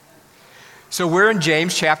So we're in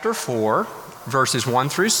James chapter 4, verses 1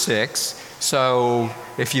 through 6. So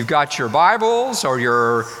if you've got your Bibles or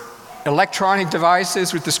your electronic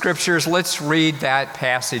devices with the scriptures, let's read that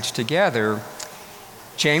passage together.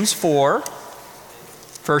 James 4,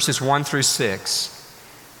 verses 1 through 6.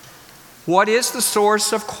 What is the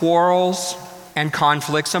source of quarrels and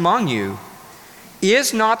conflicts among you?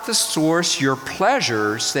 Is not the source your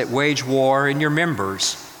pleasures that wage war in your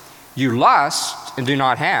members? You lust and do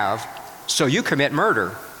not have, so you commit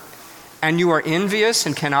murder. And you are envious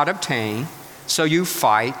and cannot obtain, so you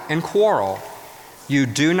fight and quarrel. You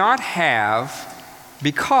do not have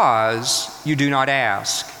because you do not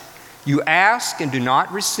ask. You ask and do not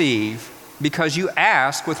receive because you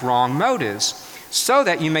ask with wrong motives, so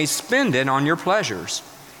that you may spend it on your pleasures.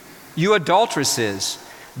 You adulteresses,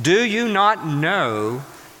 do you not know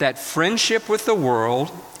that friendship with the world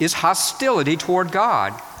is hostility toward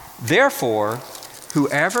God? Therefore,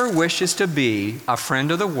 whoever wishes to be a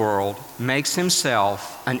friend of the world makes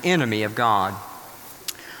himself an enemy of God.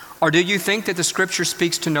 Or do you think that the Scripture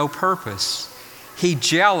speaks to no purpose? He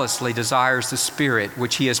jealously desires the Spirit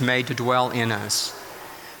which He has made to dwell in us.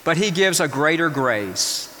 But He gives a greater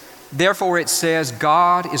grace. Therefore it says,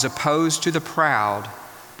 God is opposed to the proud,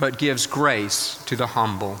 but gives grace to the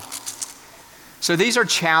humble. So these are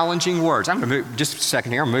challenging words. I'm going to move just a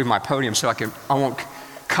second here. I'm going to move my podium so I won't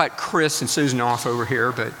cut Chris and Susan off over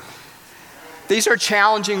here, but these are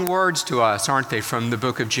challenging words to us, aren't they, from the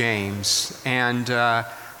book of James? And I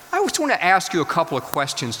just want to ask you a couple of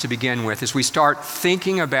questions to begin with as we start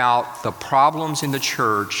thinking about the problems in the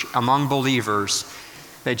church among believers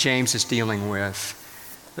that James is dealing with.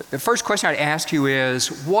 The first question I'd ask you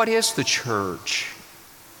is, what is the church?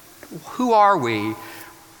 Who are we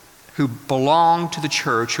who belong to the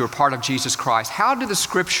church, who are part of Jesus Christ? How do the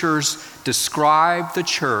scriptures describe the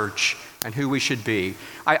church and who we should be?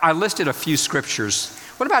 I listed a few scriptures.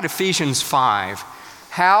 What about Ephesians 5?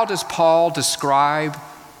 How does Paul describe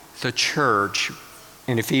the church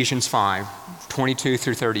in Ephesians 5, 22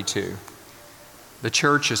 through 32? The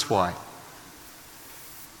church is what?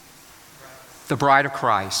 The bride of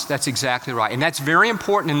Christ. That's exactly right. And that's very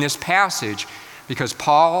important in this passage because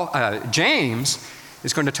James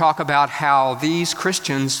is going to talk about how these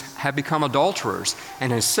Christians have become adulterers.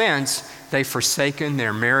 And in a sense, they've forsaken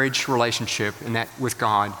their marriage relationship with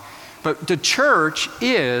God. But the church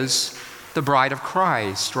is the bride of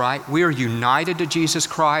Christ, right? We are united to Jesus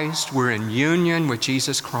Christ. We're in union with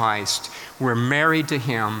Jesus Christ. We're married to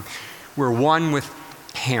Him. We're one with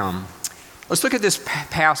Him. Let's look at this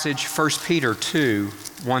passage, 1 Peter 2,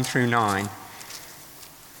 1 through 9.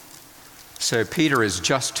 So Peter is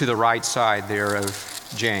just to the right side there of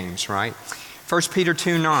James, right? 1 Peter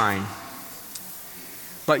 2, 9.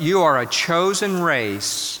 But you are a chosen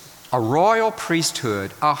race, a royal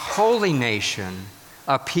priesthood, a holy nation,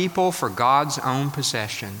 a people for God's own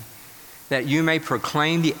possession, that you may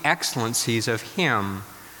proclaim the excellencies of Him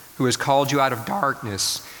who has called you out of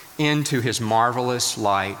darkness into His marvelous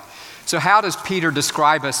light. So how does Peter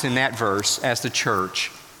describe us in that verse as the church?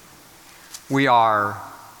 What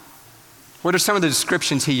are some of the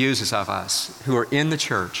descriptions he uses of us who are in the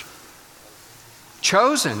church?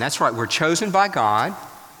 Chosen, that's right, we're chosen by God.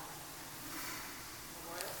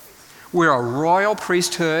 We're a royal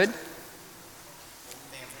priesthood,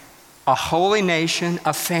 a holy nation,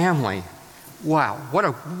 a family. Wow,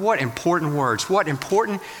 what important words, what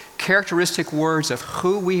important characteristic words of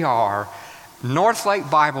who we are. Northlake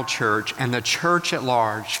Bible Church and the church at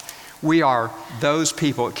large, we are those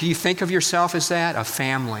people. Can you think of yourself as that? A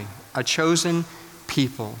family, a chosen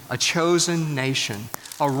people, a chosen nation,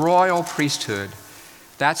 a royal priesthood.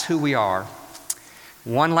 That's who we are.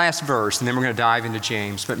 One last verse, and then we're going to dive into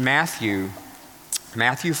James. But Matthew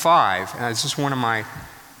 5, and this is one of my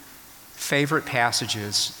favorite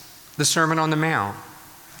passages, the Sermon on the Mount.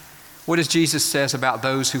 What does Jesus says about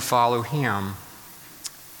those who follow Him?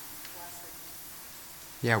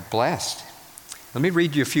 Yeah, blessed. Let me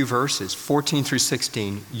read you a few verses, 14 through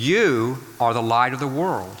 16. You are the light of the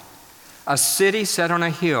world. A city set on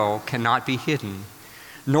a hill cannot be hidden.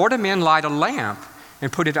 Nor do men light a lamp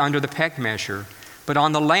and put it under the peg measure, but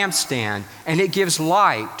on the lampstand, and it gives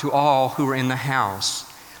light to all who are in the house.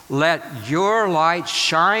 Let your light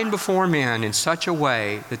shine before men in such a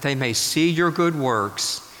way that they may see your good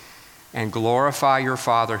works and glorify your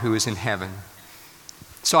Father who is in heaven.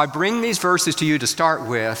 So I bring these verses to you to start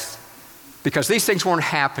with because these things weren't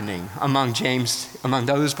happening among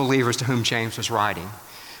those believers to whom James was writing.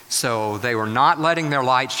 So they were not letting their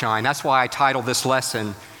light shine. That's why I titled this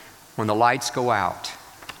lesson, When the Lights Go Out.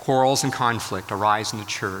 Quarrels and conflict arise in the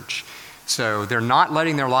church. So they're not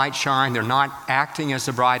letting their light shine. They're not acting as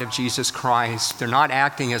the bride of Jesus Christ. They're not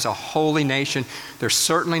acting as a holy nation. They're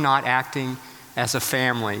certainly not acting as a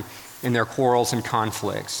family in their quarrels and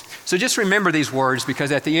conflicts. So just remember these words,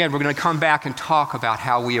 because at the end we're going to come back and talk about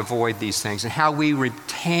how we avoid these things and how we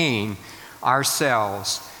retain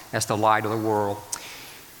ourselves as the light of the world.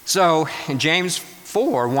 So in James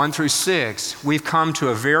 4, 1 through 6, we've come to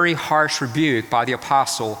a very harsh rebuke by the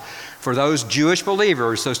apostle for those Jewish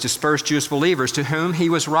believers, those dispersed Jewish believers to whom he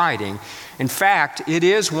was writing. In fact, it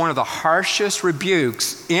is one of the harshest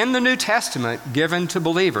rebukes in the New Testament given to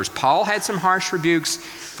believers. Paul had some harsh rebukes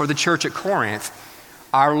for the church at Corinth.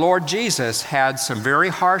 Our Lord Jesus had some very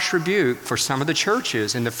harsh rebuke for some of the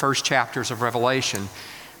churches in the first chapters of Revelation.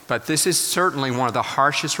 But this is certainly one of the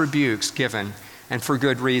harshest rebukes given, and for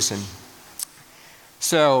good reason.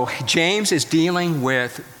 So James is dealing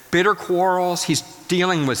with bitter quarrels. He's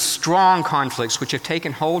dealing with strong conflicts which have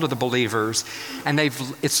taken hold of the believers, and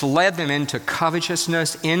it's led them into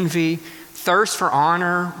covetousness, envy, thirst for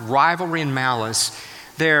honor, rivalry, and malice.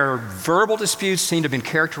 Their verbal disputes seem to have been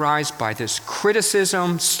characterized by this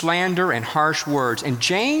criticism, slander, and harsh words. And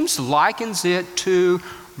James likens it to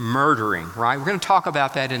murdering, right? We're going to talk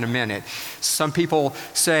about that in a minute. Some people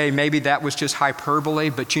say maybe that was just hyperbole,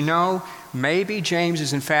 but maybe James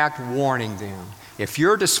is in fact warning them. If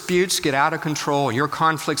your disputes get out of control and your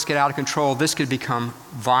conflicts get out of control, this could become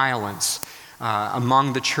violence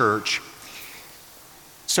among the church.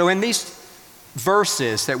 So in these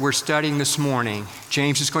verses that we're studying this morning,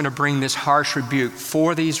 James is going to bring this harsh rebuke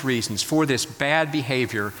for these reasons, for this bad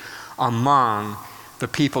behavior among the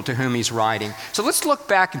people to whom he's writing. So let's look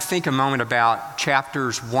back and think a moment about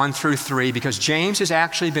chapters 1 through 3, because James has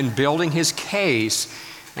actually been building his case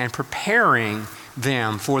and preparing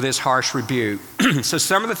them for this harsh rebuke. So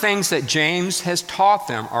some of the things that James has taught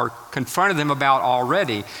them or confronted them about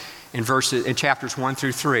already in chapters 1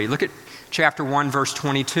 through 3. Look at chapter 1, verse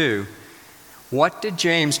 22. What did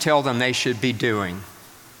James tell them they should be doing?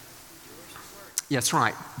 That's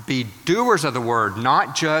right. Be doers of the word,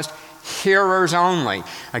 not just hearers only.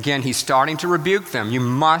 Again, he's starting to rebuke them. You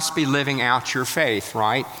must be living out your faith,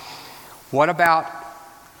 right? What about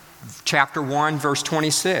chapter 1, verse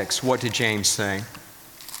 26? What did James say?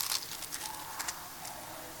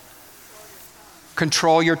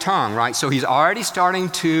 Control your tongue, right? So he's already starting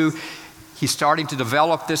to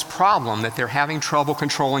develop this problem that they're having trouble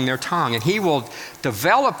controlling their tongue. And he will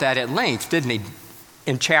develop that at length, didn't he?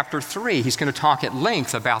 In chapter 3, he's going to talk at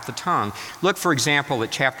length about the tongue. Look, for example,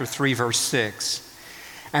 at chapter 3, verse 6.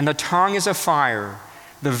 And the tongue is a fire,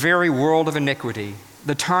 the very world of iniquity.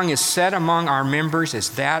 The tongue is set among our members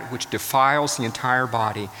as that which defiles the entire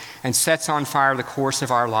body and sets on fire the course of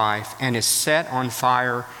our life and is set on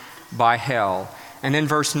fire by hell. And then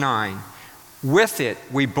verse 9. With it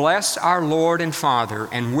we bless our Lord and Father,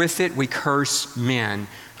 and with it we curse men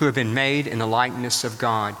who have been made in the likeness of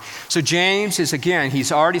God. So James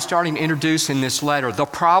he's already starting to introduce in this letter the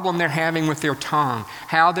problem they're having with their tongue,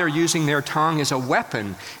 how they're using their tongue as a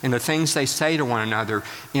weapon in the things they say to one another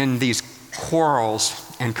in these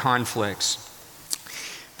quarrels and conflicts.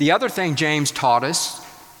 The other thing James taught us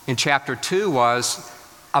in chapter 2 was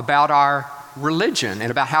about our religion and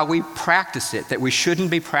about how we practice it, that we shouldn't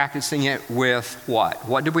be practicing it with what?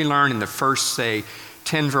 What did we learn in the first, 10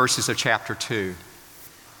 verses of chapter 2?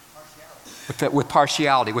 With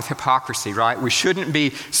partiality, with hypocrisy, right? We shouldn't be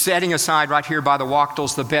setting aside right here by the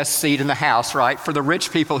Wachtels the best seat in the house, right? For the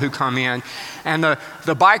rich people who come in. And the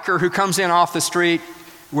biker who comes in off the street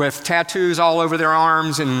with tattoos all over their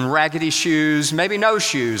arms and raggedy shoes, maybe no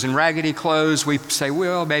shoes and raggedy clothes, we say,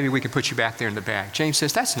 well, maybe we can put you back there in the back. James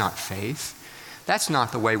says, that's not faith. That's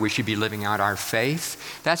not the way we should be living out our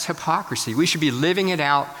faith. That's hypocrisy. We should be living it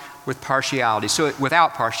out with partiality,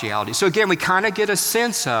 without partiality. So again, we kind of get a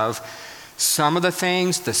sense of some of the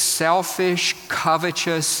things, the selfish,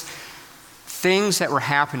 covetous things that were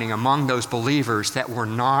happening among those believers that were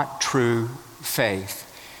not true faith.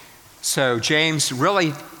 So James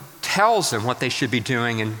really tells them what they should be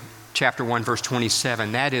doing in chapter 1, verse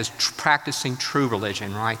 27. That is practicing true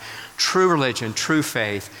religion, right? True religion, true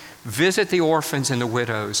faith. Visit the orphans and the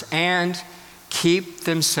widows and keep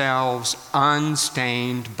themselves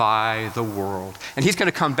unstained by the world. And he's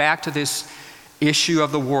going to come back to this issue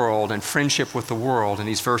of the world and friendship with the world in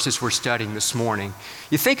these verses we're studying this morning.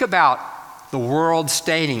 You think about the world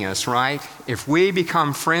staining us, right? If we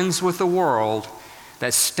become friends with the world,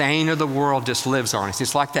 that stain of the world just lives on us.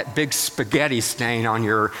 It's like that big spaghetti stain on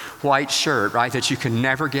your white shirt, right, that you can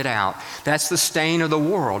never get out. That's the stain of the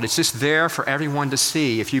world. It's just there for everyone to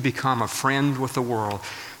see if you become a friend with the world.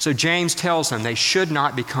 So James tells them they should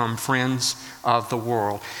not become friends of the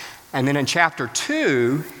world. And then in chapter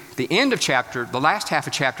 2, the last half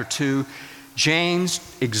of chapter 2, James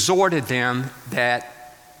exhorted them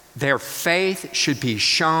that their faith should be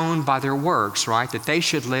shown by their works, right? That they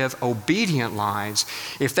should live obedient lives.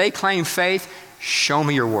 If they claim faith, show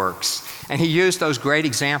me your works. And he used those great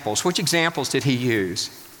examples. Which examples did he use?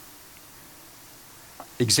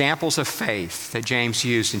 Examples of faith that James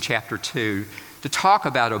used in chapter 2 to talk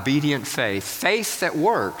about obedient faith, faith that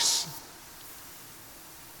works.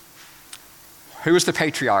 Who was the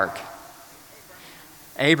patriarch?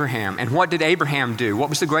 Abraham. And what did Abraham do? What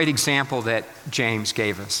was the great example that James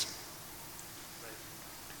gave us?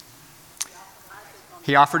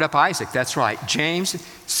 He offered up Isaac. That's right. James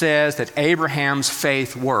says that Abraham's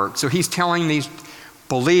faith worked. So he's telling these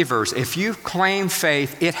believers, if you claim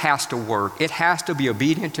faith, it has to work. It has to be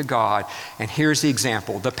obedient to God. And here's the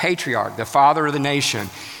example. The patriarch, the father of the nation,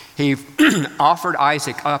 he offered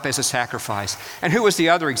Isaac up as a sacrifice. And who was the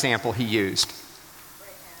other example he used?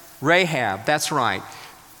 Rahab, that's right.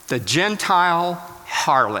 The Gentile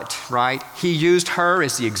harlot, right? He used her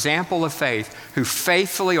as the example of faith, who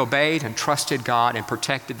faithfully obeyed and trusted God and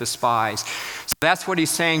protected the spies. So that's what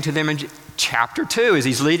he's saying to them in chapter 2 as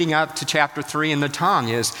he's leading up to chapter 3 in the tongue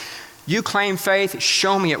is, you claim faith,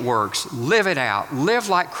 show me it works. Live it out. Live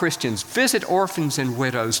like Christians. Visit orphans and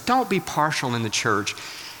widows. Don't be partial in the church.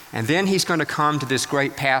 And then he's going to come to this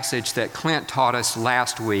great passage that Clint taught us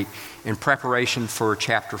last week in preparation for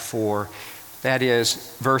chapter 4. That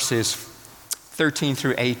is verses 13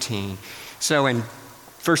 through 18. So in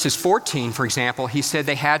verses 14, for example, he said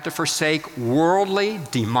they had to forsake worldly,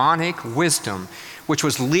 demonic wisdom, which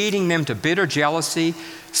was leading them to bitter jealousy,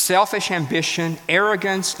 selfish ambition,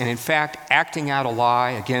 arrogance, and in fact, acting out a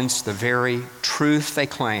lie against the very truth they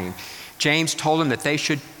claim. James told them that they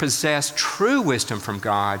should possess true wisdom from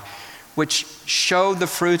God, which showed the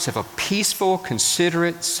fruits of a peaceful,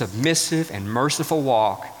 considerate, submissive, and merciful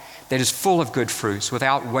walk that is full of good fruits,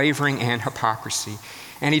 without wavering and hypocrisy.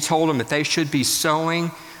 And he told them that they should be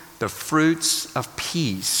sowing the fruits of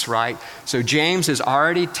peace, right? So James is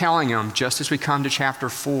already telling them, just as we come to chapter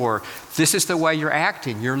 4, this is the way you're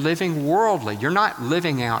acting. You're living worldly. You're not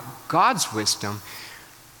living out God's wisdom.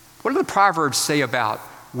 What do the Proverbs say about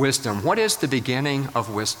wisdom? What is the beginning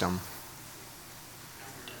of wisdom?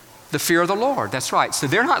 The fear of the Lord. That's right. So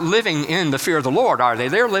they're not living in the fear of the Lord, are they?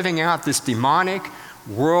 They're living out this demonic,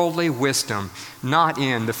 worldly wisdom, not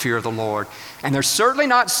in the fear of the Lord. And they're certainly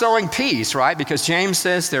not sowing peace, right? Because James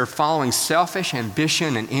says they're following selfish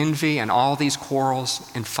ambition and envy and all these quarrels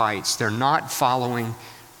and fights. They're not following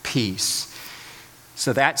peace.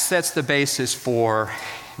 So that sets the basis for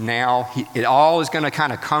now. It all is going to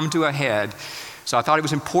kind of come to a head. So I thought it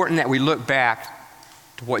was important that we look back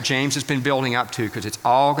to what James has been building up to, because it's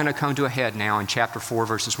all going to come to a head now in chapter 4,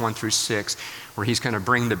 verses 1 through 6, where he's going to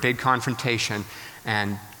bring the big confrontation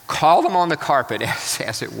and call them on the carpet,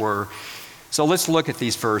 as it were. So let's look at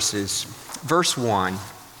these verses. Verse 1.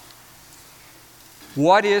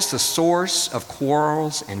 What is the source of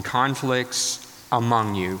quarrels and conflicts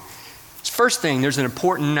among you? First thing, there's an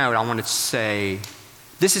important note I want to say.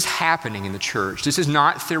 This is happening in the church. This is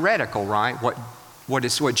not theoretical, right?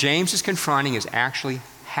 What James is confronting is actually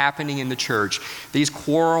happening in the church. These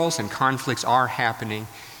quarrels and conflicts are happening,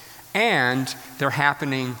 and they're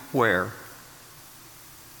happening where?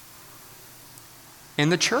 In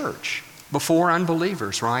the church, before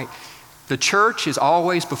unbelievers, right? The church is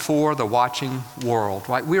always before the watching world,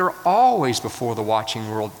 right? We are always before the watching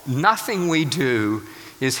world. Nothing we do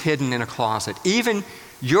is hidden in a closet. Even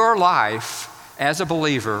your life as a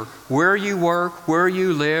believer, where you work, where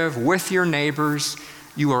you live, with your neighbors,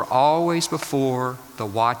 you are always before the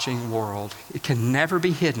watching world. It can never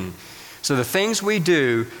be hidden. So the things we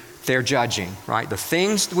do, they're judging, right? The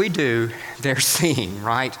things we do, they're seeing,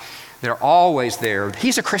 right? They're always there.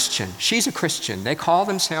 He's a Christian. She's a Christian. They call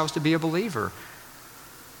themselves to be a believer.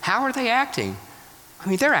 How are they acting? I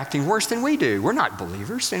mean, they're acting worse than we do. We're not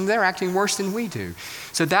believers, and they're acting worse than we do.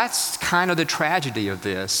 So that's kind of the tragedy of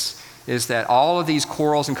this, is that all of these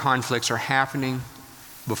quarrels and conflicts are happening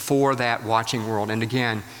before that watching world. And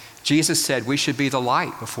again, Jesus said we should be the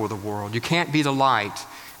light before the world. You can't be the light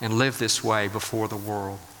and live this way before the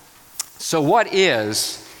world. So what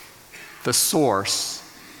is the source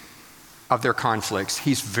of their conflicts?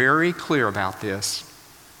 He's very clear about this.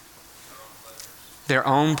 Their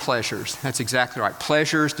own pleasures. That's exactly right.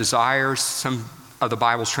 Pleasures, desires, some of the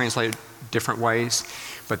Bible's translated different ways,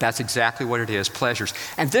 but that's exactly what it is, pleasures.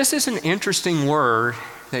 And this is an interesting word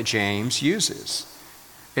that James uses.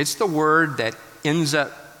 It's the word that ends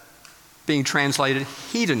up being translated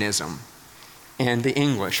hedonism in the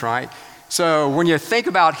English, right? So when you think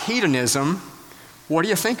about hedonism, What do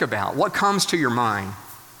you think about? What comes to your mind?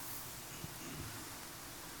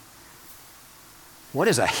 What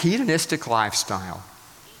is a hedonistic lifestyle?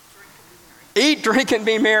 Eat, drink, and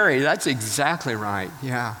be merry. That's exactly right,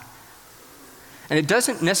 yeah. And it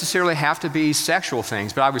doesn't necessarily have to be sexual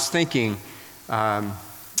things, but I was thinking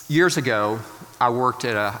years ago, I worked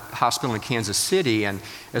at a hospital in Kansas City, and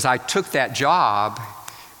as I took that job,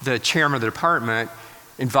 the chairman of the department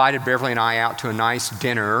invited Beverly and I out to a nice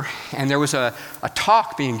dinner, and there was a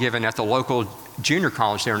talk being given at the local junior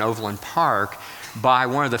college there in Overland Park by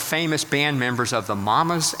one of the famous band members of the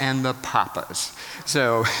Mamas and the Papas.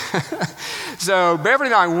 So Beverly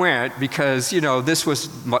and I went because, this was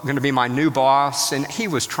going to be my new boss, and he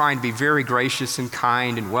was trying to be very gracious and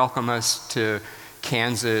kind and welcome us to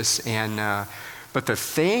Kansas. But the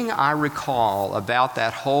thing I recall about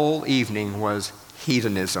that whole evening was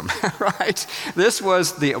hedonism, right? This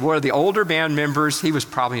was one of the older band members. He was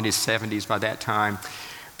probably in his 70s by that time.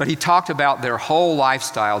 But he talked about their whole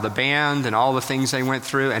lifestyle, the band and all the things they went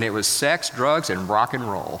through, and it was sex, drugs, and rock and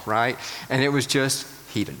roll, right? And it was just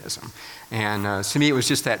hedonism. And to me, it was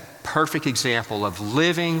just that perfect example of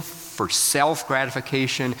living for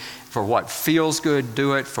self-gratification, for what feels good,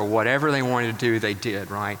 do it. For whatever they wanted to do, they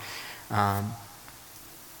did, right?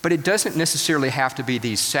 But it doesn't necessarily have to be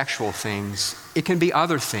these sexual things. It can be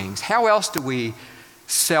other things. How else do we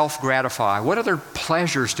self-gratify? What other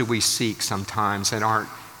pleasures do we seek sometimes that aren't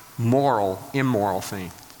immoral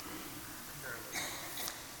thing?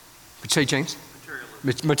 Would you say, James?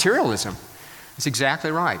 Materialism. That's exactly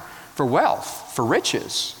right. For wealth, for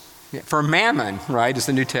riches, for mammon, right, as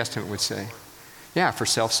the New Testament would say. Yeah, for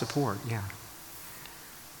self-support, yeah.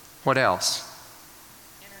 What else?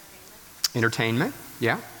 Entertainment,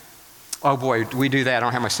 yeah. Oh boy, we do that. I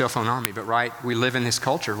don't have my cell phone on me, but right, we live in this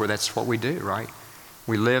culture where that's what we do, right?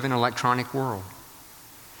 We live in an electronic world.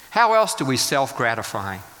 How else do we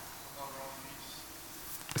self-gratify?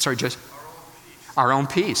 Sorry, just our own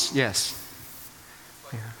peace, yes.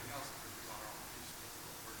 Yeah.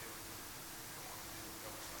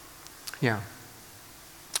 Yeah.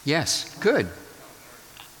 Yes, good.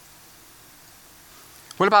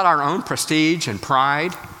 What about our own prestige and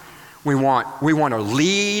pride? We want to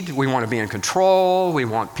lead, we want to be in control, we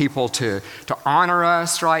want people to honor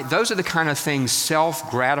us, right? Those are the kind of things,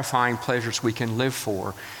 self-gratifying pleasures we can live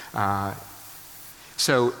for.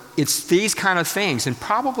 So it's these kind of things, and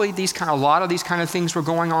probably a lot of these kind of things were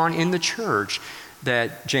going on in the church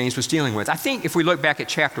that James was dealing with. I think if we look back at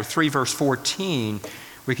chapter 3, verse 14,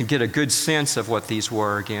 we can get a good sense of what these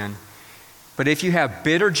were again. But if you have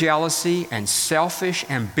bitter jealousy and selfish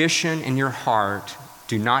ambition in your heart,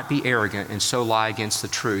 do not be arrogant and so lie against the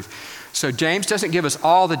truth. So James doesn't give us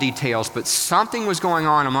all the details, but something was going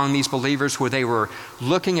on among these believers where they were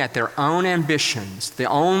looking at their own ambitions, the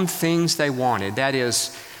own things they wanted. That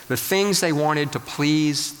is, the things they wanted to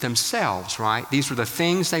please themselves, right? These were the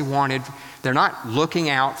things they wanted. They're not looking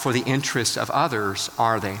out for the interests of others,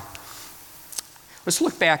 are they? Let's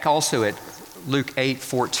look back also at Luke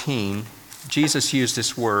 8:14. Jesus used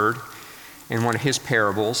this word in one of his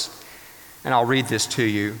parables. And I'll read this to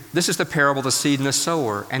you. This is the parable of the seed and the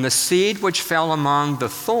sower. And the seed which fell among the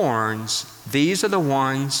thorns, these are the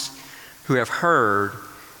ones who have heard,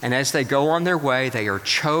 and as they go on their way, they are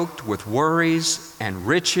choked with worries and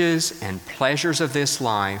riches and pleasures of this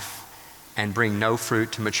life and bring no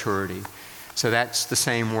fruit to maturity. So that's the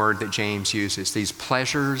same word that James uses, these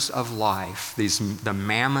pleasures of life, the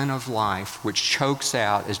mammon of life, which chokes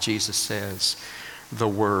out, as Jesus says, the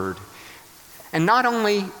word. And not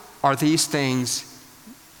only are these things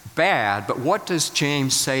bad, but what does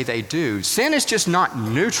James say they do? Sin is just not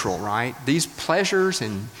neutral, right? These pleasures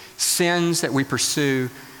and sins that we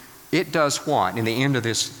pursue, it does what? In the end of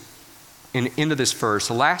this verse,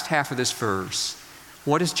 the last half of this verse,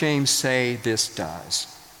 what does James say this does?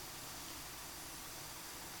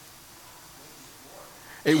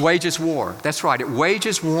 It wages war. That's right. It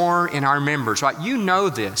wages war in our members, right? You know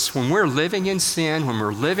this. When we're living in sin, when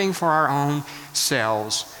we're living for our own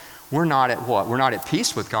selves, we're not at what? We're not at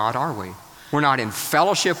peace with God, are we? We're not in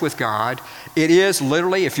fellowship with God. It is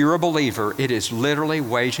literally, if you're a believer, it is literally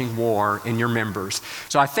waging war in your members.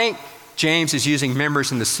 So I think James is using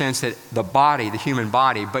members in the sense that the body, the human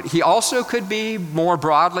body, but he also could be more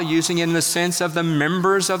broadly using it in the sense of the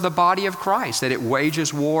members of the body of Christ, that it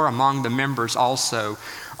wages war among the members also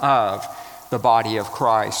of the body of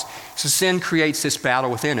Christ. So sin creates this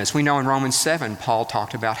battle within us. We know in Romans 7, Paul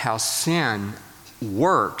talked about how sin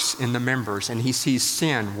works in the members, and he sees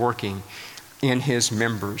sin working in his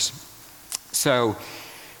members. So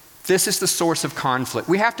this is the source of conflict.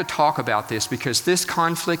 We have to talk about this because this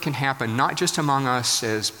conflict can happen not just among us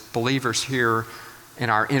as believers here in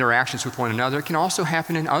our interactions with one another. It can also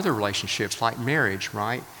happen in other relationships like marriage,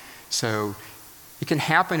 right? So it can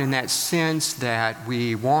happen in that sense that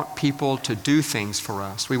we want people to do things for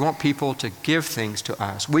us. We want people to give things to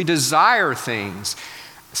us. We desire things,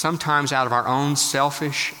 sometimes out of our own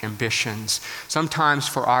selfish ambitions, sometimes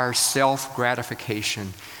for our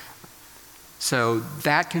self-gratification. So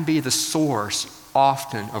that can be the source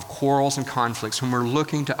often of quarrels and conflicts when we're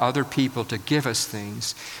looking to other people to give us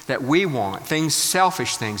things that we want, things,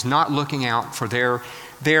 selfish things, not looking out for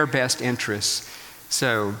their best interests.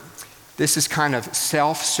 So this is kind of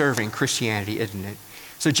self-serving Christianity, isn't it?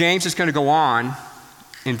 So James is going to go on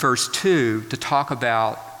in verse 2 to talk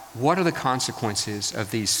about what are the consequences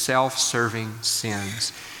of these self-serving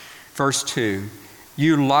sins. Verse 2,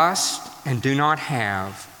 you lust and do not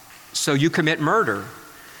have, so you commit murder.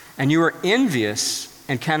 And you are envious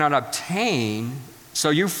and cannot obtain,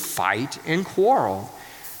 so you fight and quarrel.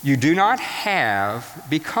 You do not have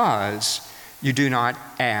because you do not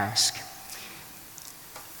ask.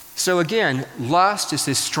 So again, lust is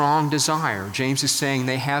this strong desire. James is saying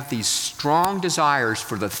they have these strong desires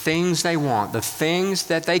for the things they want, the things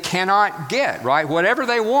that they cannot get, right? Whatever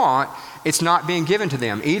they want, it's not being given to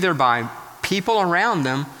them, either by people around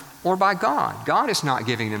them or by God. God is not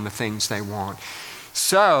giving them the things they want.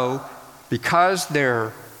 So, because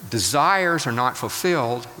their desires are not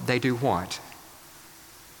fulfilled, they do what?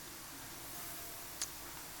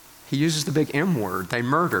 He uses the big M word. They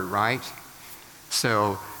murder, right?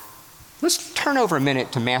 So, let's turn over a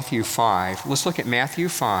minute to Matthew 5. Let's look at Matthew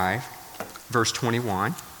 5, verse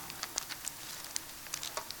 21.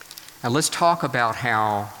 And let's talk about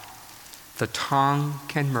how the tongue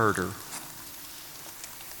can murder.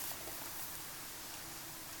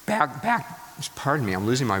 Pardon me, I'm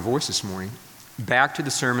losing my voice this morning. Back to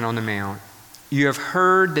the Sermon on the Mount. You have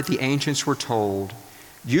heard that the ancients were told,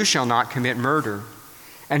 you shall not commit murder,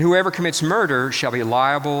 and whoever commits murder shall be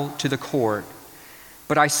liable to the court.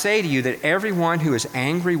 But I say to you that everyone who is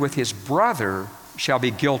angry with his brother shall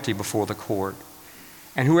be guilty before the court.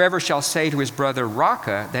 And whoever shall say to his brother,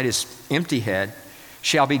 Raka, that is empty head,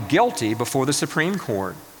 shall be guilty before the Supreme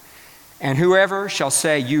Court. And whoever shall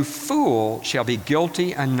say, you fool, shall be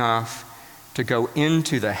guilty enough to go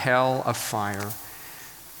into the hell of fire.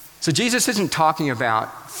 So Jesus isn't talking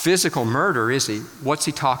about physical murder, is he? What's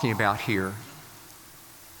he talking about here?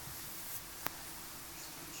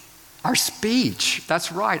 Our speech.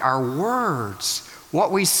 That's right, our words.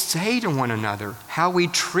 What we say to one another, how we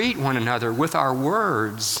treat one another with our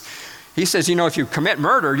words. He says, if you commit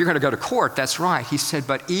murder, you're going to go to court. That's right. He said,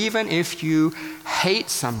 but even if you hate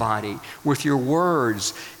somebody with your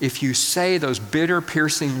words, if you say those bitter,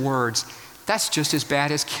 piercing words, that's just as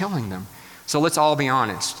bad as killing them. So let's all be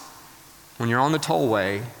honest. When you're on the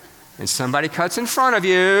tollway and somebody cuts in front of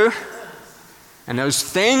you, and those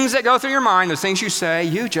things that go through your mind, those things you say,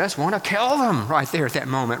 you just want to kill them right there at that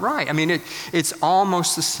moment, right? I mean, it's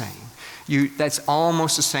almost the same. That's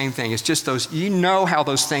almost the same thing. It's just those, how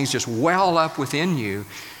those things just well up within you.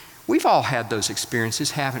 We've all had those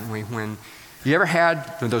experiences, haven't we? When you ever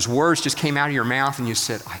had, when those words just came out of your mouth and you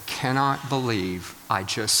said, I cannot believe I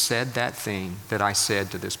just said that thing that I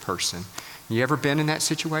said to this person. You ever been in that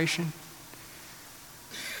situation?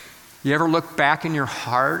 You ever looked back in your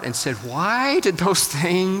heart and said, why did those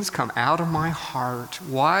things come out of my heart?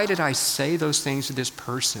 Why did I say those things to this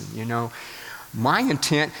person? My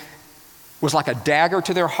intent was like a dagger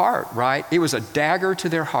to their heart, right? It was a dagger to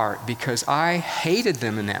their heart because I hated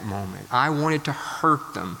them in that moment. I wanted to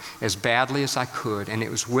hurt them as badly as I could, and it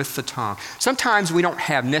was with the tongue. Sometimes we don't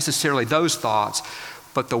have necessarily those thoughts,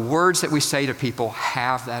 but the words that we say to people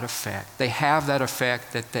have that effect. They have that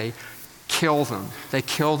effect that they kill them. They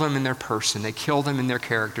kill them in their person. They kill them in their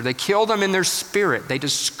character. They kill them in their spirit. They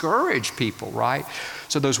discourage people, right?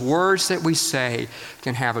 So those words that we say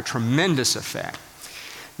can have a tremendous effect.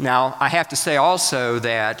 Now, I have to say also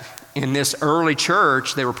that in this early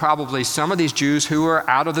church, there were probably some of these Jews who were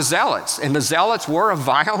out of the Zealots. And the Zealots were a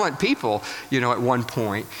violent people, at one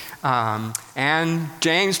point. And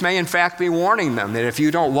James may in fact be warning them that if you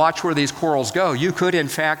don't watch where these quarrels go, you could in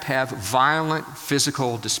fact have violent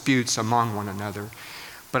physical disputes among one another.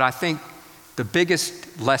 But I think the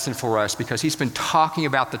biggest lesson for us, because he's been talking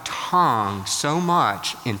about the tongue so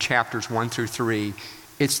much in chapters 1 through 3,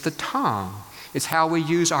 it's the tongue. It's how we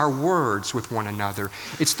use our words with one another.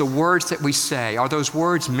 It's the words that we say. Are those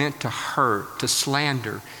words meant to hurt, to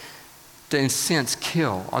slander, to, in a sense,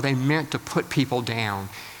 kill? Are they meant to put people down?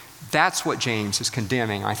 That's what James is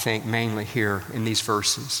condemning, I think, mainly here in these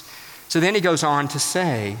verses. So then he goes on to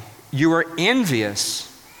say, you are envious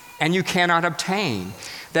and you cannot obtain.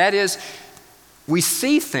 That is, we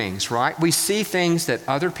see things, right? We see things that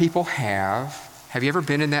other people have. Have you ever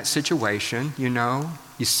been in that situation?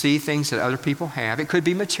 You see things that other people have. It could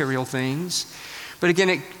be material things. But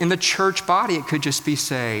again, in the church body, it could just be,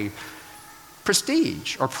 say,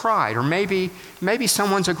 prestige or pride, or maybe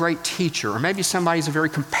someone's a great teacher, or maybe somebody's a very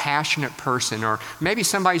compassionate person, or maybe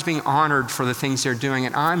somebody's being honored for the things they're doing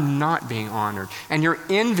and I'm not being honored. And you're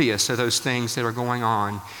envious of those things that are going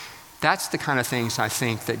on. That's the kind of things I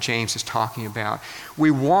think that James is talking about.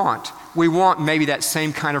 We want maybe that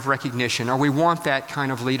same kind of recognition, or we want that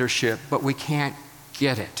kind of leadership, but we can't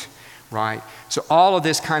get it, right? So all of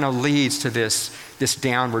this kind of leads to this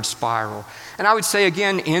downward spiral. And I would say,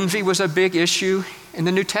 again, envy was a big issue in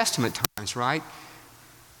the New Testament times, right?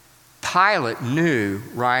 Pilate knew,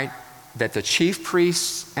 right, that the chief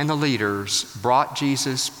priests and the leaders brought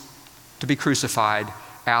Jesus to be crucified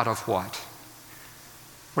out of what?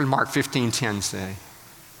 What did Mark 15:10 say?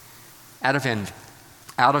 Out of envy.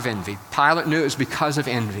 Out of envy. Pilate knew it was because of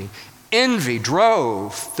envy. Envy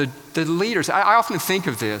drove the leaders. I often think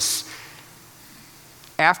of this.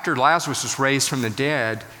 After Lazarus was raised from the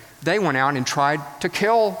dead, they went out and tried to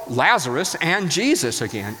kill Lazarus and Jesus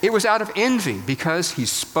again. It was out of envy because he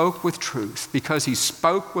spoke with truth, because he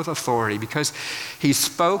spoke with authority, because he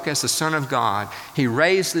spoke as the Son of God. He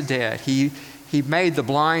raised the dead. He made the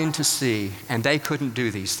blind to see, and they couldn't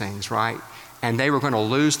do these things, right? And they were going to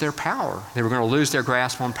lose their power. They were going to lose their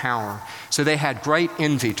grasp on power. So they had great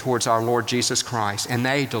envy towards our Lord Jesus Christ, and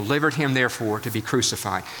they delivered him, therefore, to be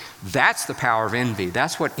crucified. That's the power of envy.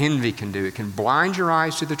 That's what envy can do. It can blind your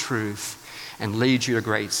eyes to the truth and lead you to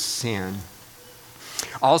great sin.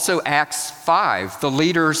 Also, Acts 5, the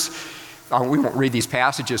leaders, we won't read these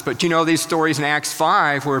passages, but you know these stories in Acts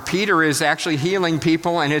 5 where Peter is actually healing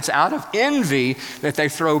people, and it's out of envy that they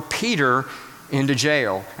throw Peter into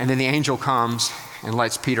jail. And then the angel comes and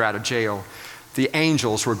lets Peter out of jail. The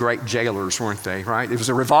angels were great jailers, weren't they, right? It was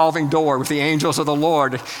a revolving door with the angels of the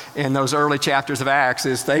Lord in those early chapters of Acts.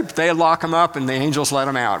 They lock them up and the angels let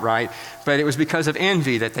them out, right? But it was because of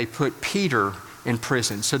envy that they put Peter in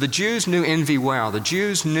prison. So the Jews knew envy well. The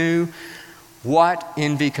Jews knew what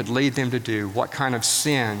envy could lead them to do, what kind of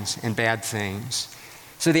sins and bad things.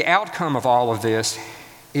 So the outcome of all of this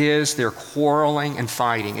is their quarreling and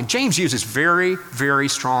fighting. And James uses very, very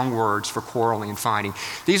strong words for quarreling and fighting.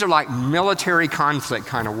 These are like military conflict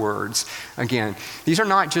kind of words. Again, these are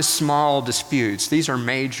not just small disputes. These are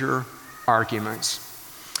major arguments.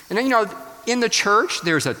 And then, in the church,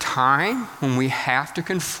 there's a time when we have to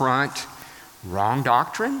confront wrong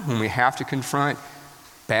doctrine, when we have to confront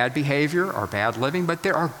bad behavior or bad living, but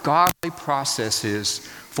there are godly processes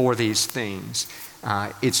for these things.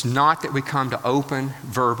 It's not that we come to open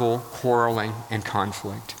verbal quarreling and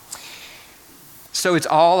conflict. So it's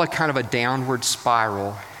all a kind of a downward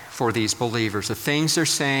spiral for these believers. The things they're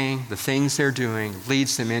saying, the things they're doing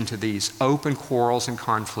leads them into these open quarrels and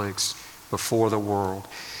conflicts before the world.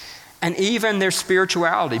 And even their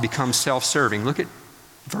spirituality becomes self-serving. Look at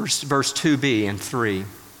verse 2b and 3.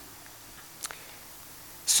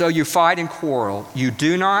 So you fight and quarrel. You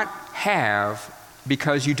do not have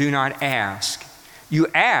because you do not ask. You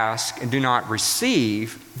ask and do not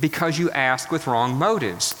receive because you ask with wrong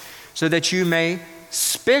motives, so that you may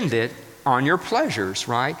spend it on your pleasures,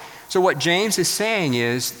 right? So what James is saying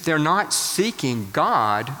is they're not seeking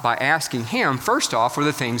God by asking him, first off, for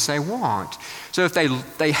the things they want. So if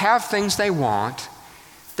they have things they want,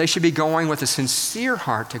 they should be going with a sincere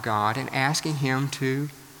heart to God and asking him to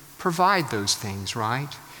provide those things,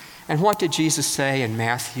 right? And what did Jesus say in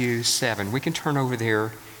Matthew 7? We can turn over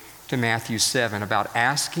there to Matthew 7 about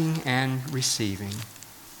asking and receiving.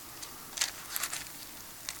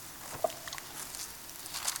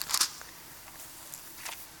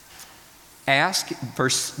 Ask,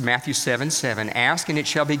 Matthew 7:7, ask and it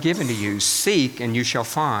shall be given to you. Seek and you shall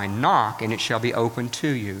find. Knock and it shall be opened to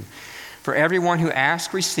you. For everyone who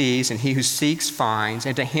asks receives, and he who seeks finds,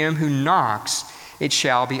 and to him who knocks it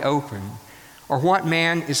shall be opened. Or what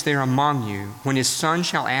man is there among you, when his son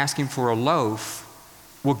shall ask him for a loaf,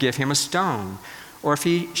 will give him a stone? Or if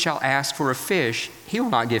he shall ask for a fish, he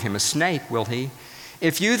will not give him a snake, will he?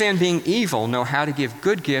 If you then, being evil, know how to give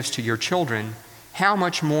good gifts to your children, how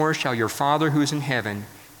much more shall your Father who is in heaven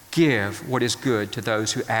give what is good to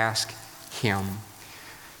those who ask him?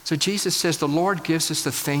 So Jesus says the Lord gives us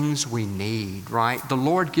the things we need, right? The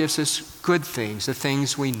Lord gives us good things, the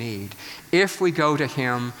things we need, if we go to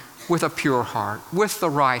him with a pure heart, with the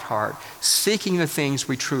right heart, seeking the things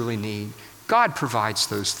we truly need. God provides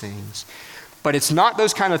those things. But it's not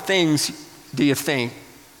those kind of things, do you think,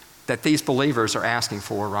 that these believers are asking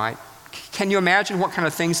for, right? Can you imagine what kind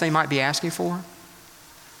of things they might be asking for?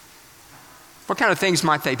 What kind of things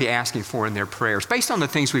might they be asking for in their prayers based on the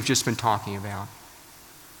things we've just been talking about?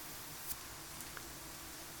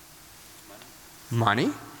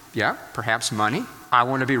 Money. Yeah, perhaps money. I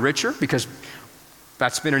want to be richer because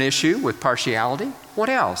that's been an issue with partiality. What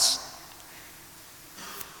else?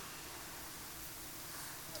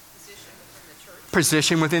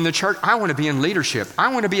 Position within the church. I want to be in leadership.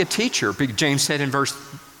 I want to be a teacher. James said in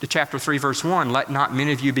chapter 3, verse 1, let not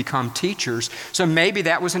many of you become teachers. So maybe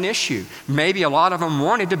that was an issue. Maybe a lot of them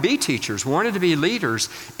wanted to be teachers, wanted to be leaders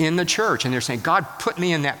in the church. And they're saying, God, put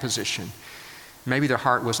me in that position. Maybe their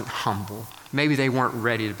heart wasn't humble. Maybe they weren't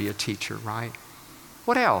ready to be a teacher, right?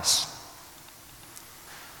 What else?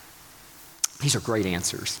 These are great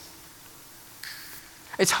answers.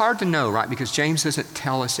 It's hard to know, right? Because James doesn't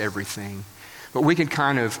tell us everything. But we can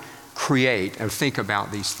kind of create and think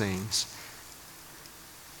about these things.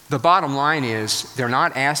 The bottom line is they're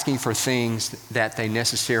not asking for things that they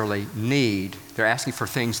necessarily need. They're asking for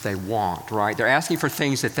things they want, right? They're asking for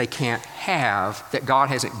things that they can't have, that God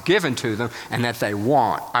hasn't given to them, and that they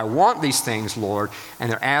want. I want these things, Lord, and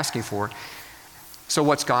they're asking for it. So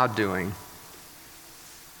what's God doing?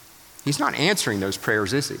 He's not answering those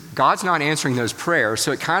prayers, is he? God's not answering those prayers,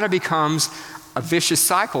 so it kind of becomes a vicious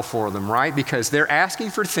cycle for them, right? Because they're asking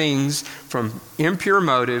for things from impure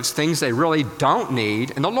motives, things they really don't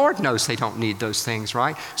need, and the Lord knows they don't need those things,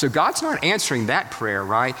 right? So God's not answering that prayer,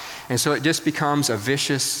 right? And so it just becomes a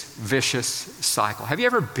vicious cycle. Have you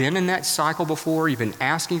ever been in that cycle before? You've been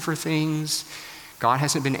asking for things, God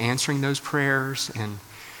hasn't been answering those prayers, and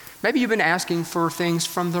maybe you've been asking for things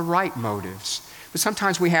from the right motives. But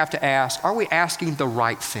sometimes we have to ask, are we asking the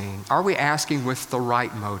right thing? Are we asking with the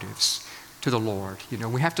right motives to the Lord? You know,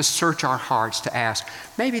 we have to search our hearts to ask,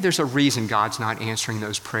 maybe there's a reason God's not answering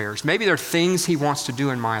those prayers. Maybe there are things he wants to do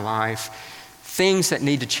in my life, things that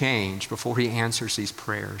need to change before he answers these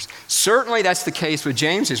prayers. Certainly that's the case with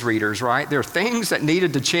James's readers, right? There are things that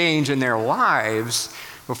needed to change in their lives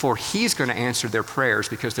before he's going to answer their prayers,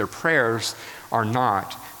 because their prayers are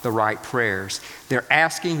not the right prayers. They're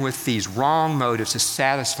asking with these wrong motives to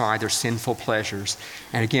satisfy their sinful pleasures.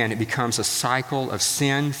 And again, it becomes a cycle of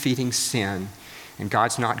sin feeding sin, and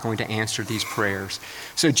God's not going to answer these prayers.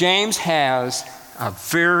 So James has a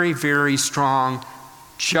very, very strong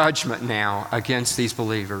judgment now against these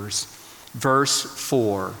believers. Verse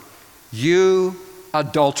 4, you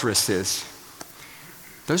adulteresses.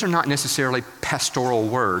 Those are not necessarily pastoral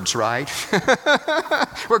words, right?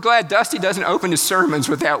 We're glad Dusty doesn't open his sermons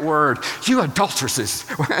with that word, you adulteresses.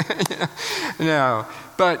 No,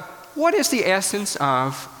 but what is the essence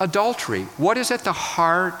of adultery? What is at the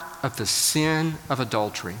heart of the sin of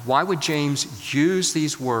adultery? Why would James use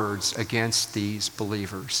these words against these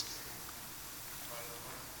believers?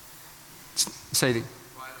 Say the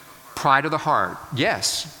pride of the heart.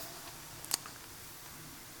 Yes.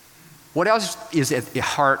 What else is at the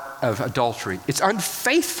heart of adultery? It's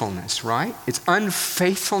unfaithfulness, right? It's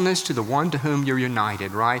unfaithfulness to the one to whom you're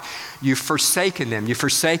united, right? You've forsaken them. You've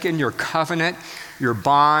forsaken your covenant, your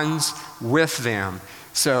bonds with them.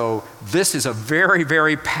 So this is a very,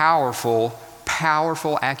 very powerful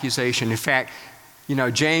accusation. In fact, you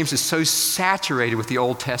know, James is so saturated with the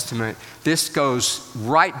Old Testament, this goes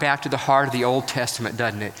right back to the heart of the Old Testament,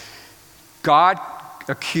 doesn't it? God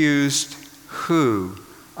accused who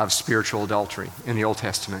of spiritual adultery in the Old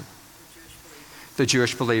Testament? The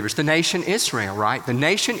Jewish believers. The nation Israel, right? The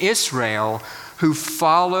nation Israel who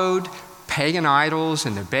followed pagan idols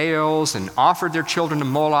and the Baals and offered their children to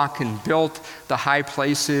Moloch and built the high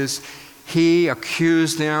places. He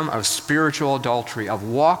accused them of spiritual adultery, of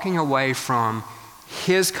walking away from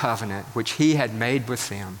his covenant, which he had made with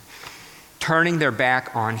them, turning their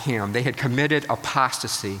back on him. They had committed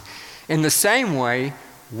apostasy. In the same way,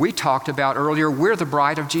 we talked about earlier, we're the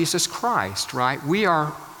bride of Jesus Christ, right? We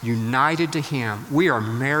are united to him. We are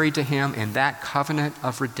married to him in that covenant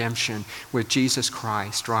of redemption with Jesus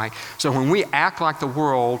Christ, right? So when we act like the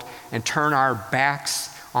world and turn our backs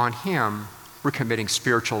on him, we're committing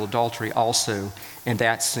spiritual adultery also in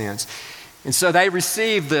that sense. And so they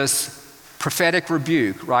received this prophetic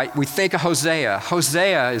rebuke, right? We think of Hosea.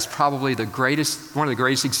 Hosea is probably one of the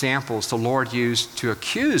greatest examples the Lord used to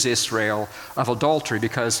accuse Israel of adultery,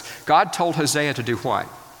 because God told Hosea to do what?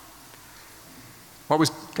 What was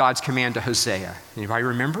God's command to Hosea? Anybody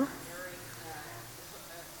remember?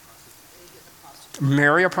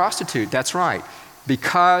 Marry a prostitute, that's right.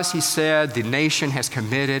 Because he said, the nation has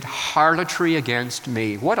committed harlotry against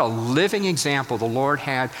me. What a living example the Lord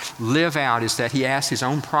had live out, is that he asked his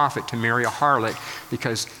own prophet to marry a harlot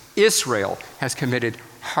because Israel has committed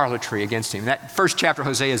harlotry against him. That first chapter of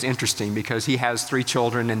Hosea is interesting because he has 3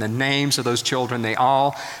 children, and the names of those children, they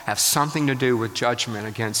all have something to do with judgment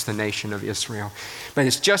against the nation of Israel. But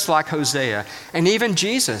it's just like Hosea. And even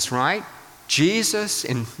Jesus, right? Jesus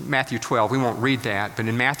in Matthew 12, we won't read that, but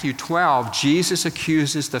in Matthew 12, Jesus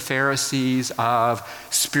accuses the Pharisees of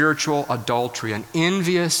spiritual adultery, an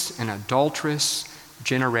envious and adulterous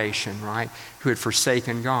generation, right, who had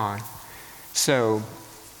forsaken God. So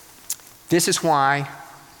this is why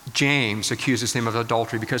James accuses them of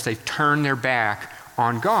adultery, because they've turned their back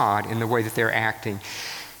on God in the way that they're acting.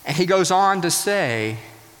 And he goes on to say,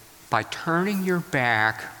 by turning your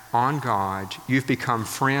back on God, you've become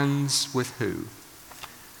friends with who?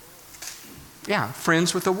 Yeah,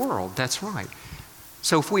 friends with the world. That's right.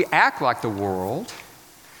 So if we act like the world,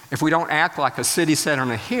 if we don't act like a city set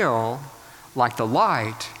on a hill, like the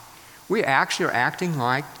light, we actually are acting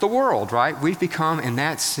like the world, right? We've become, in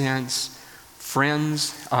that sense,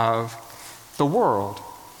 friends of the world.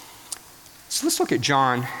 So let's look at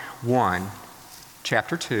John 1,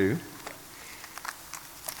 chapter 2,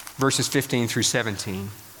 verses 15 through 17.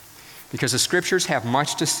 Because the scriptures have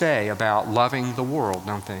much to say about loving the world,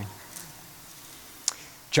 don't they?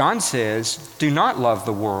 John says, do not love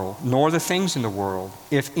the world, nor the things in the world.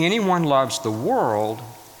 If anyone loves the world,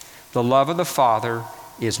 the love of the Father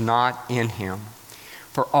is not in him.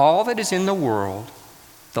 For all that is in the world,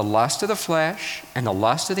 the lust of the flesh and the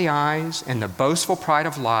lust of the eyes and the boastful pride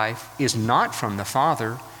of life is not from the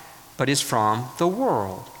Father, but is from the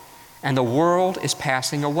world. And the world is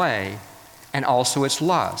passing away, and also its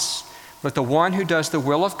lusts. But the one who does the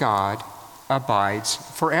will of God abides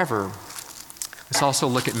forever. Let's also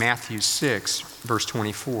look at Matthew 6, verse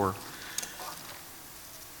 24.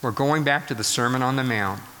 We're going back to the Sermon on the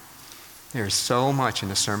Mount. There's so much in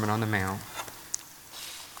the Sermon on the Mount.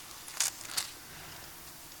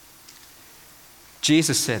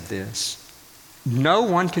 Jesus said this, no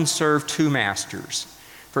one can serve 2 masters,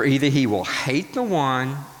 for either he will hate the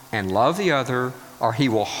one and love the other, or he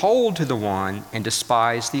will hold to the one and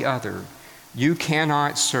despise the other. You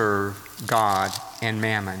cannot serve God and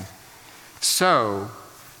mammon. So,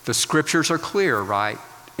 the scriptures are clear, right?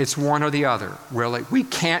 It's one or the other. Really, we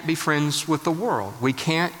can't be friends with the world. We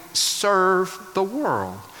can't serve the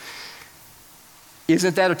world.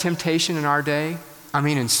 Isn't that a temptation in our day? I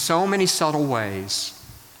mean, in so many subtle ways.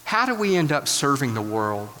 How do we end up serving the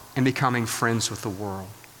world and becoming friends with the world?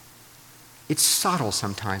 It's subtle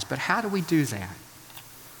sometimes, but how do we do that?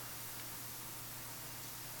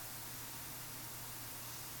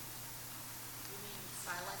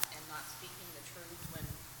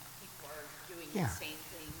 Yeah. Saying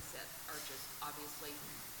things that are just obviously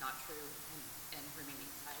not true and remaining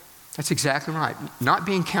silent. That's exactly right. Not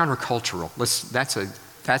being countercultural.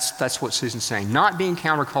 That's what Susan's saying. Not being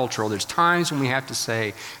countercultural. There's times when we have to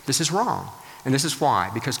say, this is wrong. And this is why.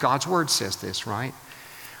 Because God's word says this, right?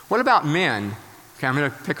 What about men? Okay, I'm going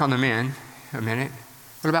to pick on the men a minute.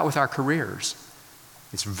 What about with our careers?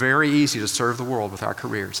 It's very easy to serve the world with our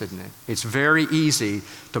careers, isn't it? It's very easy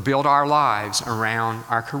to build our lives around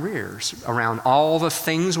our careers, around all the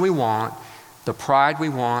things we want, the pride we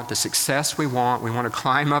want, the success we want. We want to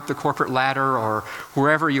climb up the corporate ladder or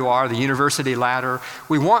wherever you are, the university ladder.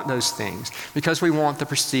 We want those things because we want the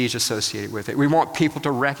prestige associated with it. We want people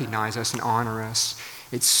to recognize us and honor us.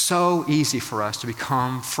 It's so easy for us to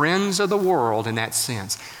become friends of the world in that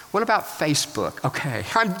sense. What about Facebook? Okay,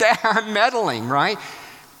 I'm meddling, right?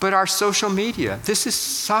 But our social media, this is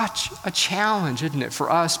such a challenge, isn't it,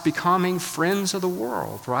 for us becoming friends of the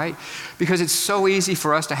world, right? Because it's so easy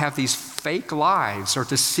for us to have these fake lives or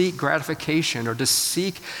to seek gratification or to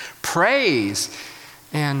seek praise.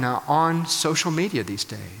 And on social media these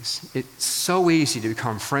days, it's so easy to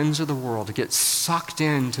become friends of the world, to get sucked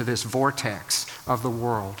into this vortex of the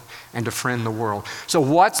world and to friend the world. So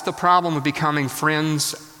what's the problem with becoming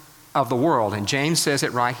friends of the world? And James says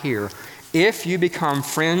it right here. If you become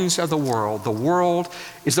friends of the world,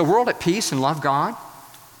 is the world at peace and love God?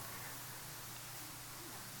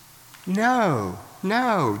 No.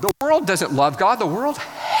 The world doesn't love God. The world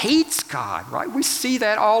hates God, right? We see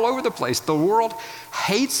that all over the place. The world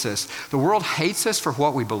hates us. The world hates us for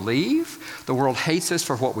what we believe. The world hates us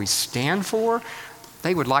for what we stand for.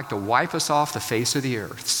 They would like to wipe us off the face of the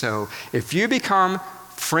earth. So if you become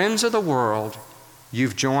friends of the world,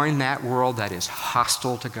 you've joined that world that is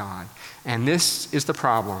hostile to God. And this is the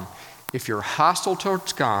problem. If you're hostile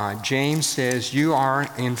towards God, James says you are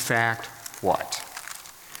in fact what?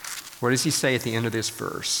 What does he say at the end of this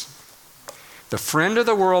verse? The friend of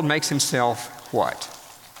the world makes himself what?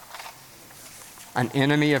 An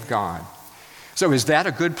enemy of God. So is that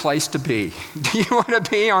a good place to be? Do you want to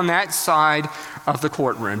be on that side of the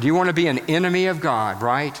courtroom? Do you want to be an enemy of God,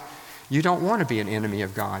 right? You don't want to be an enemy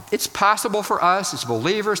of God. It's possible for us as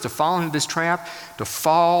believers to fall into this trap, to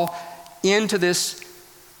fall into this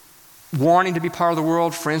wanting to be part of the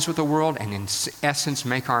world, friends with the world, and in essence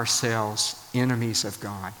make ourselves enemies of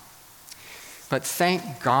God. But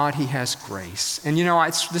thank God he has grace. And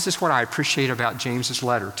this is what I appreciate about James's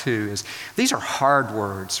letter too, is these are hard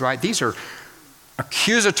words, right? These are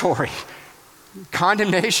accusatory,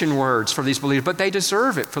 condemnation words for these believers, but they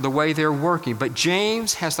deserve it for the way they're working. But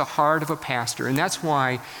James has the heart of a pastor, and that's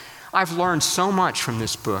why I've learned so much from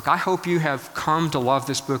this book. I hope you have come to love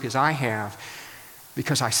this book as I have,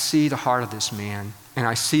 because I see the heart of this man, and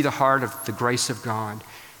I see the heart of the grace of God.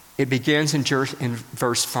 It begins in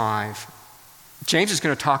verse 5. James is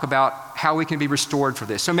going to talk about how we can be restored for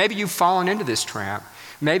this. So maybe you've fallen into this trap.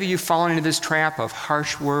 Maybe you've fallen into this trap of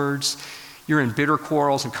harsh words. You're in bitter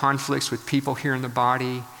quarrels and conflicts with people here in the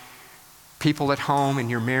body, people at home, in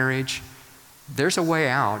your marriage. There's a way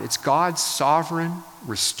out. It's God's sovereign,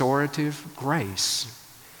 restorative grace.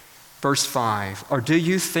 Verse 5, or do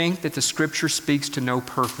you think that the scripture speaks to no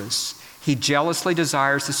purpose? He jealously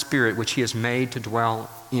desires the Spirit which he has made to dwell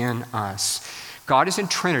in us. God is in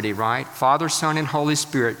Trinity, right? Father, Son, and Holy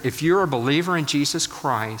Spirit. If you're a believer in Jesus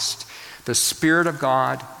Christ, the Spirit of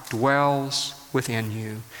God dwells within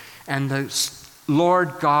you. And the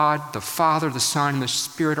Lord God, the Father, the Son, and the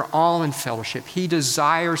Spirit are all in fellowship. He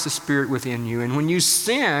desires the Spirit within you. And when you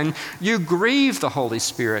sin, you grieve the Holy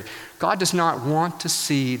Spirit. God does not want to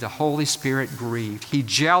see the Holy Spirit grieved. He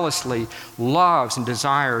jealously loves and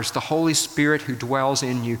desires the Holy Spirit who dwells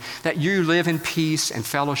in you, that you live in peace and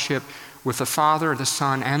fellowship with the Father, the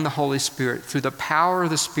Son, and the Holy Spirit through the power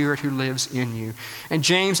of the Spirit who lives in you. And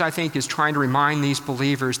James, I think, is trying to remind these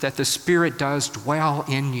believers that the Spirit does dwell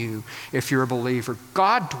in you if you're a believer.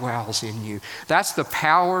 God dwells in you. That's the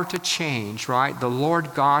power to change, right? The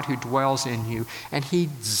Lord God who dwells in you, and he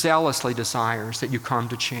zealously desires that you come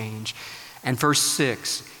to change. And verse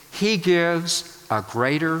 6, he gives a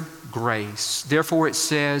greater grace. Therefore it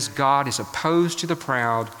says, God is opposed to the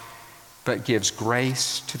proud, but gives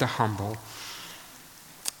grace to the humble.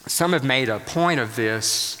 Some have made a point of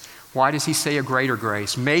this. Why does he say a greater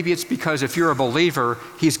grace? Maybe it's because if you're a believer,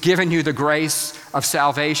 he's given you the grace of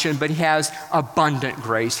salvation, but he has abundant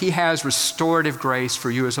grace. He has restorative grace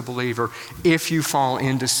for you as a believer if you fall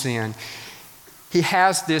into sin. He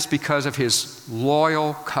has this because of his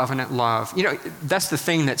loyal covenant love. That's the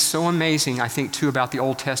thing that's so amazing, I think, too, about the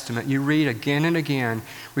Old Testament. You read again and again,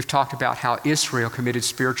 we've talked about how Israel committed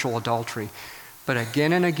spiritual adultery. But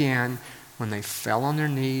again and again, when they fell on their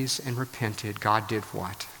knees and repented, God did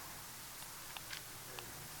what?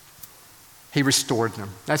 He restored them.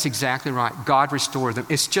 That's exactly right. God restored them.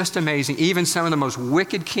 It's just amazing. Even some of the most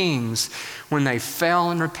wicked kings, when they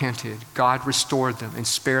fell and repented, God restored them and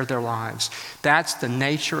spared their lives. That's the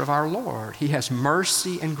nature of our Lord. He has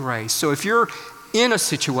mercy and grace. So if you're in a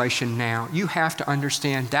situation now, you have to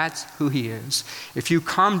understand that's who he is. If you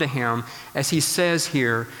come to him, as he says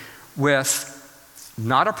here, with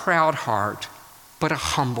not a proud heart, but a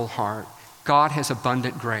humble heart, God has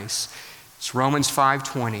abundant grace. It's Romans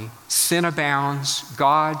 5:20. Sin abounds,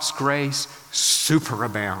 God's grace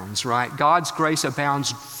superabounds, right? God's grace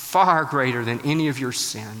abounds far greater than any of your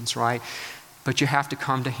sins, right? But you have to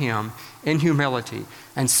come to him in humility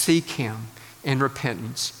and seek him in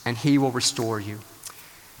repentance, and he will restore you.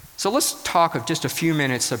 So let's talk of just a few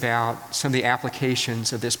minutes about some of the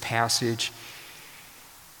applications of this passage.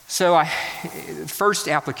 So first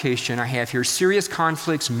application I have here, serious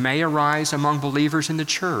conflicts may arise among believers in the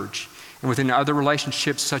church and within other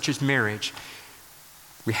relationships such as marriage.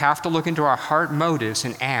 We have to look into our heart motives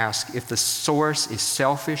and ask if the source is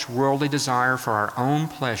selfish, worldly desire for our own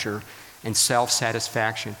pleasure and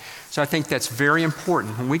self-satisfaction. So I think that's very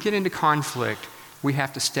important. When we get into conflict, we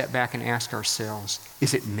have to step back and ask ourselves,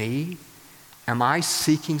 is it me? Am I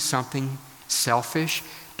seeking something selfish?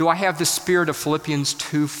 Do I have the spirit of Philippians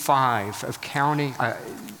 2:5 of counting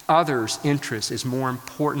others' interests as more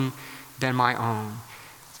important than my own?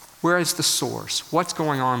 Where is the source? What's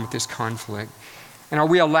going on with this conflict? And are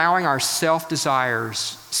we allowing our selfish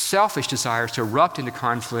desires to erupt into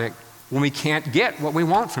conflict when we can't get what we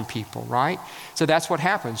want from people, right? So that's what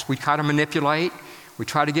happens. We try to manipulate. We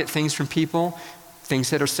try to get things from people,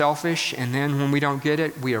 things that are selfish, and then when we don't get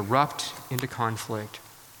it, we erupt into conflict.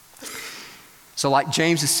 So like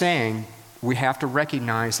James is saying, we have to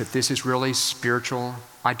recognize that this is really spiritual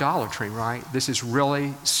idolatry, right? This is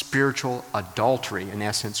really spiritual adultery, in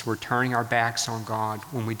essence. We're turning our backs on God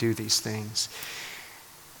when we do these things.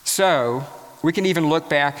 So, we can even look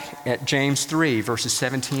back at James 3, verses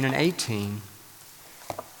 17 and 18.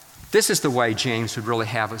 This is the way James would really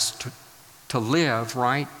have us to live,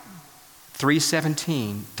 right?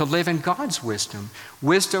 3:17, to live in God's wisdom.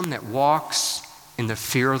 Wisdom that walks in the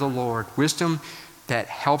fear of the Lord. Wisdom that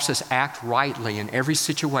helps us act rightly in every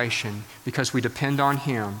situation because we depend on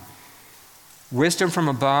Him. Wisdom from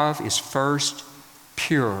above is first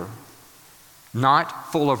pure,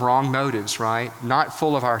 not full of wrong motives, right? Not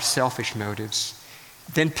full of our selfish motives.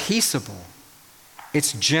 Then peaceable.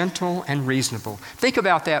 It's gentle and reasonable. Think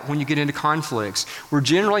about that when you get into conflicts. We're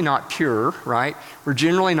generally not pure, right? We're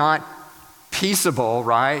generally not peaceable,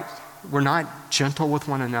 right? We're not gentle with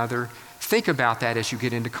one another. Think about that as you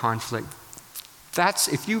get into conflict.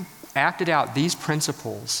 If you acted out these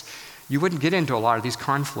principles, you wouldn't get into a lot of these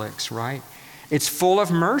conflicts, right? It's full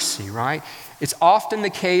of mercy, right? It's often the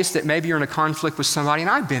case that maybe you're in a conflict with somebody, and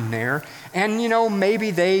I've been there, and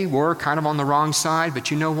maybe they were kind of on the wrong side,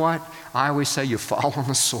 but you know what? I always say you fall on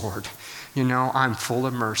the sword. I'm full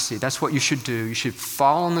of mercy. That's what you should do. You should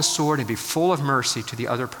fall on the sword and be full of mercy to the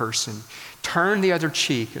other person. Turn the other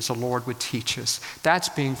cheek as the Lord would teach us. That's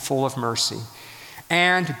being full of mercy.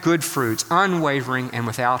 And good fruits, unwavering and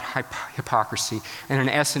without hypocrisy. And in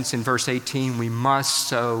essence, in verse 18, we must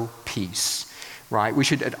sow peace, right? We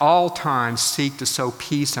should at all times seek to sow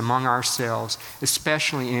peace among ourselves,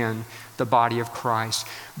 especially in the body of Christ.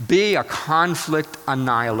 Be a conflict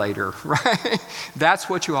annihilator, right? That's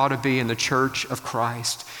what you ought to be in the church of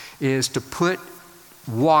Christ, is to put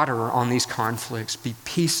water on these conflicts. Be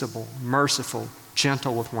peaceable, merciful,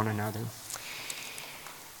 gentle with one another.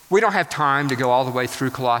 We don't have time to go all the way through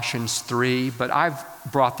Colossians 3, but I've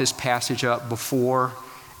brought this passage up before,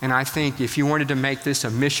 and I think if you wanted to make this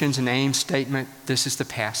a missions and aims statement, this is the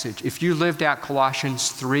passage. If you lived out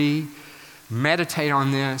Colossians 3, meditate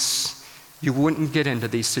on this, you wouldn't get into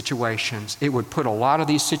these situations. It would put a lot of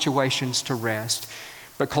these situations to rest.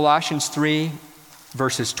 But Colossians 3,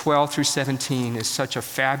 verses 12 through 17 is such a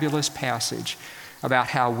fabulous passage about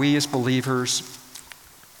how we as believers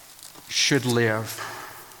should live.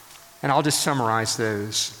 And I'll just summarize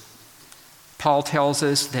those. Paul tells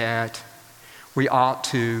us that we ought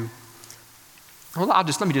to,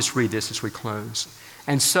 let me just read this as we close.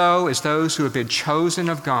 And so, as those who have been chosen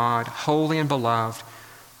of God, holy and beloved,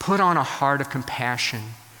 put on a heart of compassion,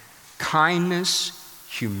 kindness,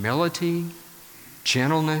 humility,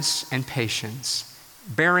 gentleness, and patience,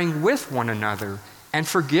 bearing with one another and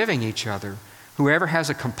forgiving each other. Whoever has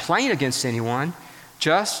a complaint against anyone,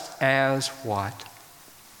 just as what?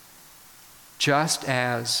 Just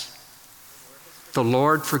as the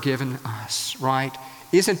Lord forgiven us, right?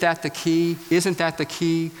 Isn't that the key? Isn't that the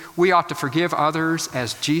key? We ought to forgive others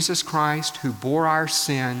as Jesus Christ, who bore our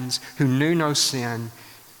sins, who knew no sin,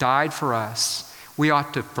 died for us. We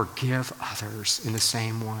ought to forgive others in the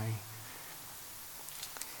same way.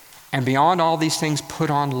 And beyond all these things, put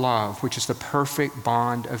on love, which is the perfect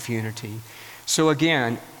bond of unity. So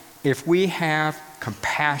again, if we have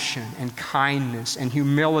compassion and kindness and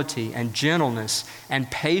humility and gentleness and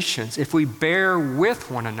patience, if we bear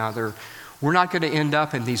with one another, we're not going to end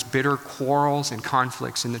up in these bitter quarrels and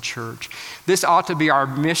conflicts in the church. This ought to be our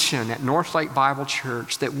mission at North Lake Bible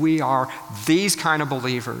Church, that we are these kind of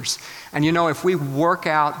believers. And if we work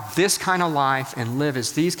out this kind of life and live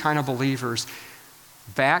as these kind of believers,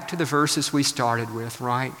 back to the verses we started with,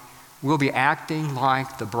 right? We'll be acting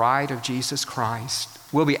like the bride of Jesus Christ.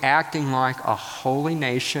 We'll be acting like a holy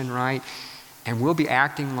nation, right? And we'll be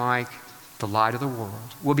acting like the light of the world.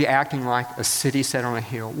 We'll be acting like a city set on a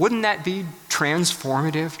hill. Wouldn't that be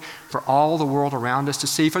transformative for all the world around us to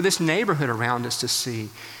see, for this neighborhood around us to see?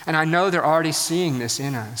 And I know they're already seeing this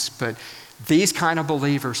in us, but these kind of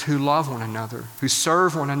believers who love one another, who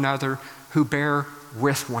serve one another, who bear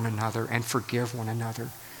with one another and forgive one another.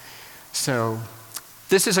 So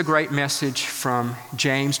this is a great message from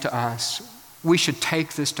James to us. We should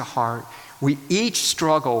take this to heart. We each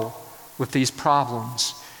struggle with these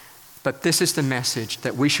problems, but this is the message,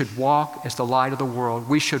 that we should walk as the light of the world.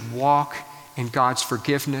 We should walk in God's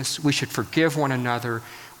forgiveness. We should forgive one another.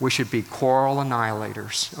 We should be quarrel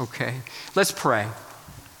annihilators, okay? Let's pray.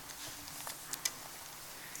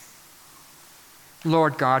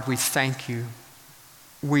 Lord God, we thank you.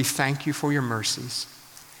 We thank you for your mercies.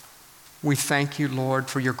 We thank you, Lord,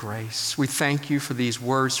 for your grace. We thank you for these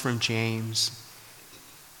words from James.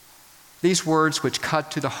 These words which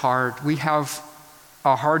cut to the heart. We have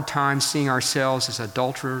a hard time seeing ourselves as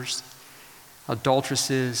adulterers,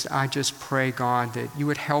 adulteresses. I just pray, God, that you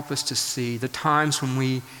would help us to see the times when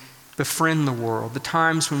we befriend the world, the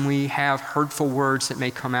times when we have hurtful words that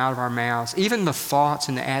may come out of our mouths, even the thoughts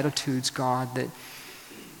and the attitudes, God, that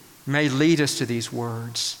may lead us to these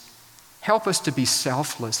words. Help us to be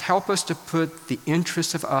selfless. Help us to put the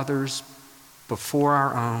interests of others before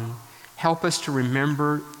our own. Help us to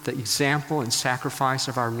remember the example and sacrifice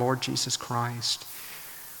of our Lord Jesus Christ.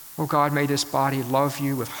 Oh God, may this body love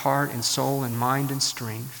you with heart and soul and mind and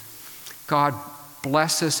strength. God,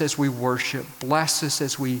 bless us as we worship. Bless us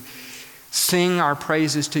as we sing our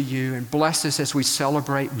praises to you, and bless us as we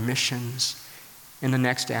celebrate missions in the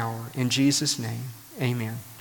next hour. In Jesus' name, amen.